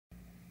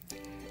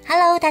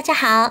Hello， 大家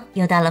好，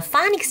又到了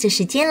Phonics 的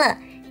时间了。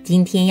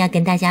今天要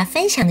跟大家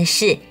分享的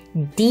是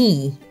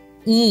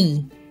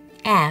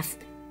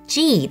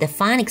D、E、F、G 的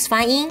Phonics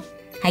发音。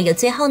还有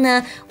最后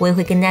呢，我也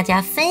会跟大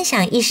家分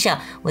享一首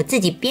我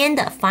自己编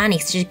的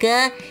Phonics 之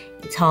歌，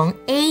从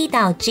A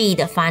到 G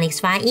的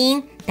Phonics 发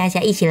音，大家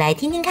一起来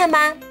听听看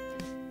吧。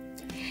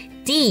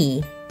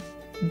D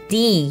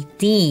D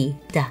D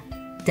的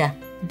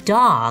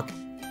dog。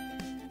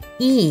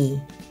 E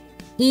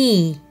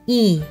E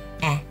E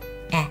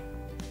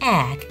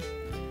egg.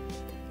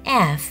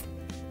 F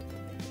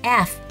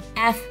F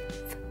F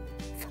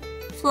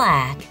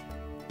flag.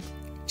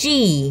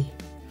 G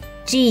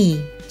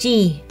G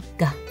G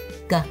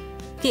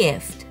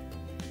gift.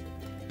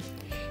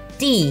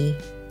 D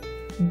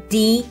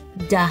D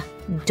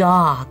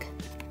dog.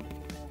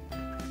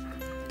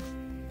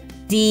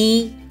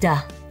 D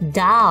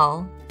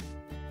doll.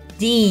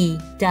 D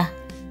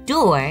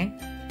door.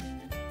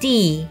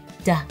 D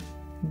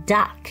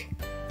duck.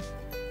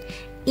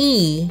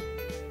 E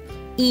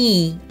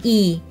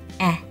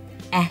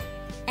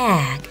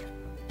egg.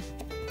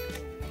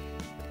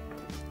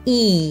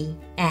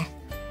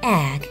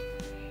 Egg.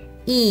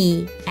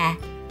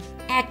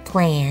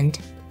 Eggplant.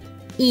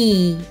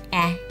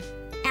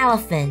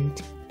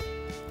 Elephant.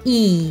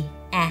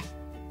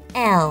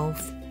 Elf.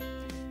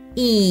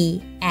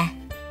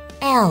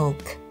 Elk.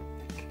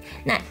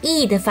 那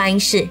E 的发音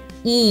是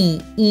A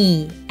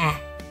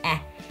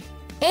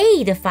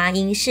的发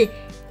音是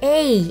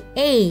A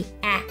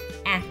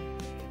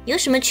有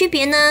什么区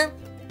别呢？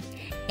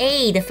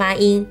 A 的发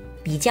音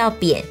比较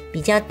扁，比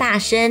较大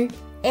声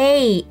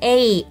E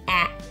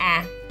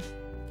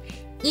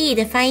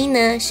的发音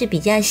呢是比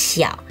较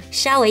小，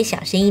稍微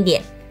小声一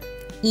点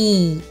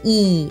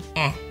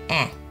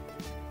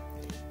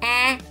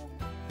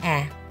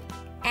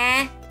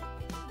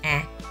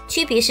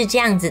区别是这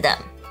样子的。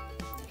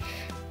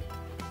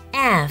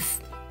 F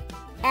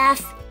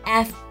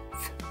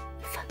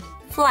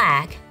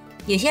flag，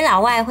 有些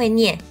老外会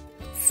念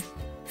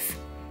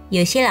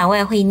有些老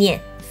外会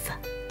念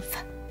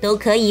都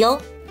可以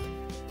哦。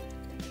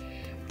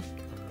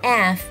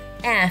 F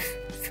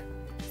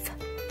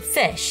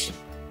fish.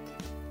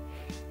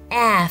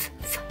 F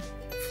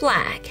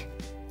flag.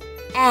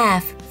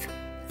 F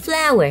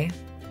flower.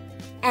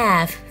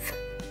 F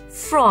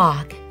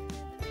frog.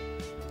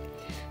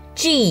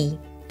 G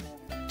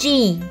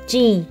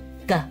gift.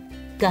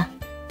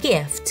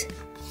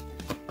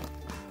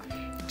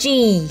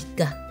 G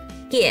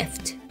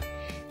gift.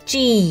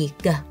 G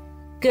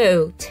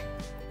goat.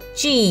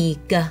 G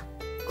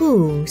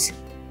goose.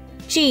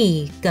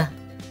 G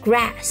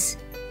grass.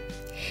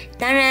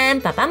 当然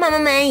爸爸妈妈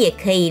们也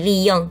可以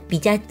利用比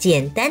较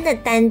简单的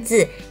单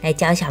字来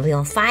教小朋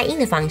友发音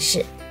的方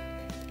式。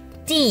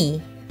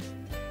 D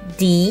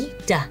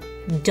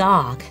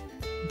dog.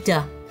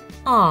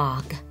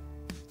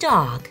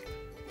 Dog.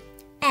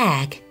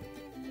 Egg.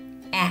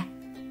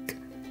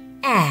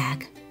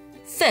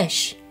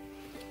 Fish.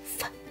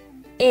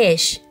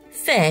 Fish.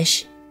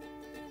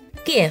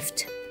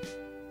 Gift.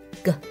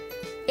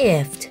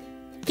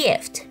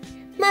 Gift.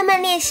 慢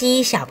慢练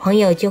习，小朋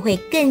友就会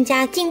更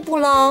加进步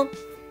咯。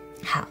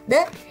好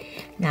的，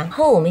然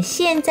后我们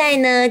现在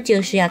呢，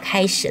就是要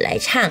开始来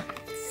唱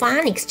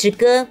Phonics 之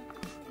歌。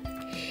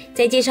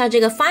在介绍这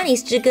个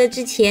Phonics 之歌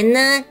之前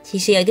呢，其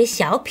实有一个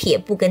小撇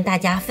步跟大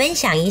家分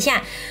享一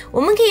下，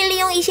我们可以利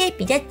用一些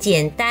比较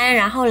简单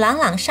然后朗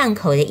朗上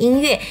口的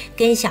音乐，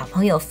跟小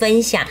朋友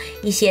分享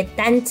一些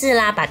单字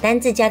啦，把单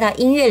字加到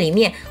音乐里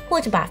面，或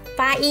者把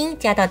发音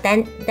加到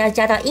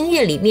音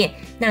乐里面，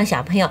让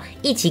小朋友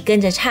一起跟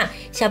着唱，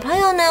小朋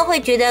友呢会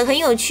觉得很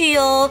有趣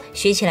哦，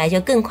学起来就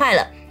更快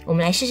了。我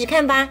们来试试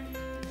看吧。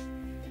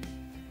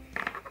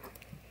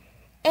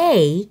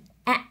 A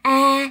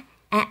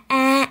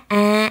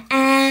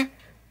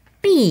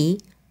B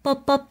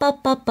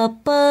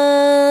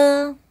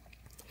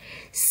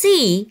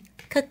C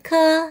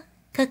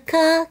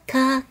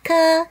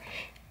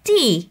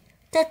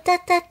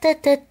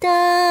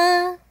D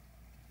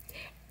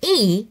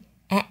E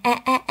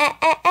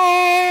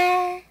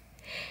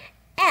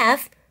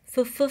F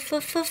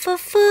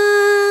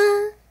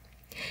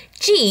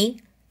G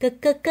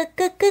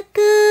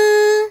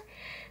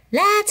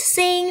Let's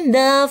sing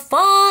the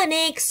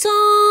phonics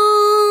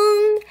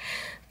song.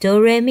 Do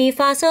re mi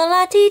fa sol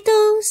la ti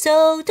do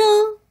so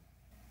do.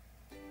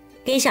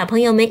 跟小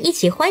朋友们一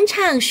起欢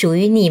唱属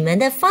于你们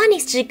的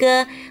Phonics 之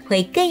歌，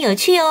会更有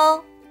趣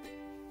哦。